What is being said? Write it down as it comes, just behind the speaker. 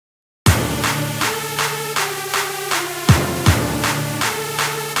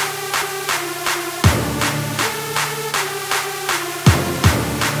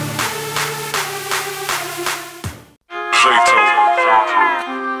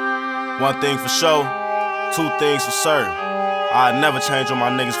One thing for sure, two things for certain. I never change on my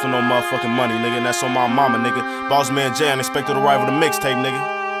niggas for no motherfucking money, nigga, and that's on my mama, nigga. Bossman J, unexpected arrival to mixtape, nigga.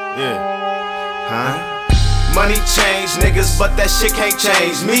 Yeah. Money change niggas, but that shit can't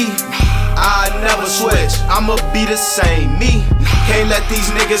change me. I never switch, I'ma be the same me. Can't let these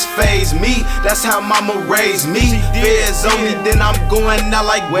niggas faze me, that's how mama raised me. Fears on me, then I'm going out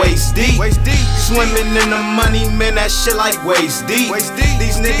like waist deep. Swimming in the money, man, that shit like waist deep.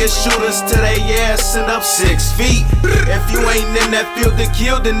 These niggas shoot us till they ass end up 6 feet. If you ain't in that field to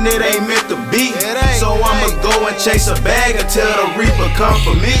kill, then it ain't meant to be. So I'ma go and chase a bag until the reaper come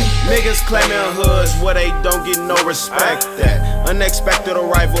for me. Niggas claiming hoods where they don't get no respect at. Unexpected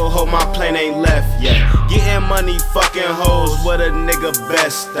arrival, hope my plane ain't left yet. Getting money, fucking hoes, what a nigga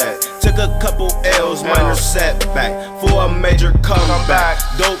best at. Took a couple L's, minor setback, for a major comeback.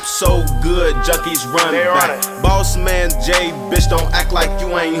 Dope so good, junkies run back. Bossman J, bitch, don't act like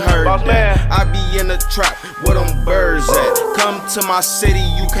you ain't heard that. I be in the trap, where them birds at. Come to my city,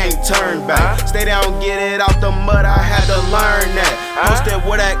 you can't turn back. Stay down, get it out the mud, I had to learn that. Posted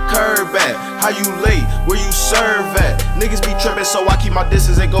where that curb at. How you late, where you serve at. Niggas be trippin', so I keep my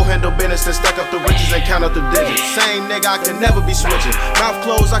distance and go handle business and stack up the riches and count up the digits. Same nigga, I could never be switching. Mouth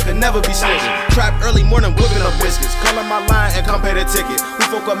closed, I could never be snitching. Trap early morning, whipping up biscuits. Call up my line and come pay the ticket. Who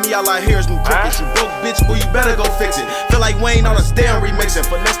fuck up me, all I hear is new crickets. You broke bitch, boy, you better go fix it. Feel like Wayne on a damn remixing.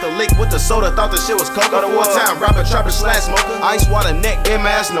 Finesse the lick with the soda, thought the shit was coca. 4-time rapper, trapper, slash smoker. Ice water, neck, get my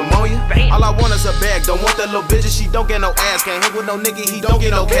ass pneumonia. All I want is a bag, don't want that little bitch, she don't get no ass. Can't hang with no nigga, he don't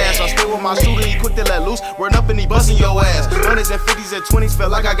get no cash. I stay with my shooter, he quick to let loose. Run up and he bustin' your ass. 100s and 50s and 20s, feel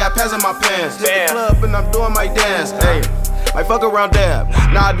like I got pads in my pants. Hit the club and I'm doing my dance. Hey, like fuck around dab.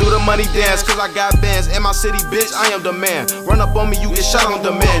 Now I do the money dance, cause I got bands. In my city, bitch, I am the man. Run up on me, you get shot on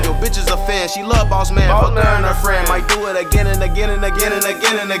demand. Your bitch is a fan, she love Bossman. Fuck her and her friend. Might do it again and again and again and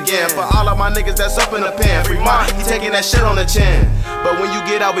again and again. For all of my niggas that's up in the pan. Free mine, he taking that shit on the chin. But when you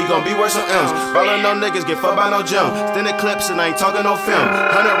get out, we gon' be worse on M's. Ballin' no niggas, get fucked by no gym. Standing clips and I ain't talking no film.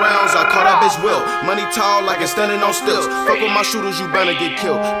 100 rounds, I call that bitch Will. Money tall like it's standing on stilts. Fuck with my shooters, you better get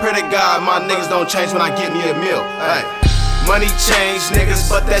killed. Pray to God my niggas don't change when I get me a meal. Ay. Money change niggas,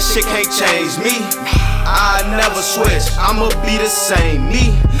 but that shit can't change me. I never switch, I'ma be the same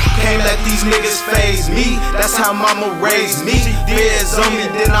me. Can't let these niggas faze me, that's how mama raised me. Fears on me,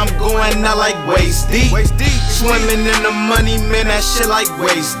 then I'm going out like waist deep. Swimming in the money, man, that shit like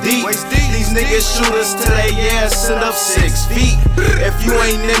waist deep. These niggas shoot us till they ass end up 6 feet. If you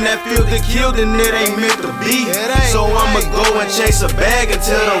ain't in that field to kill, then it ain't meant to be. So I'ma go and chase a bag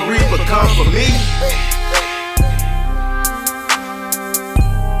until the reaper come for me.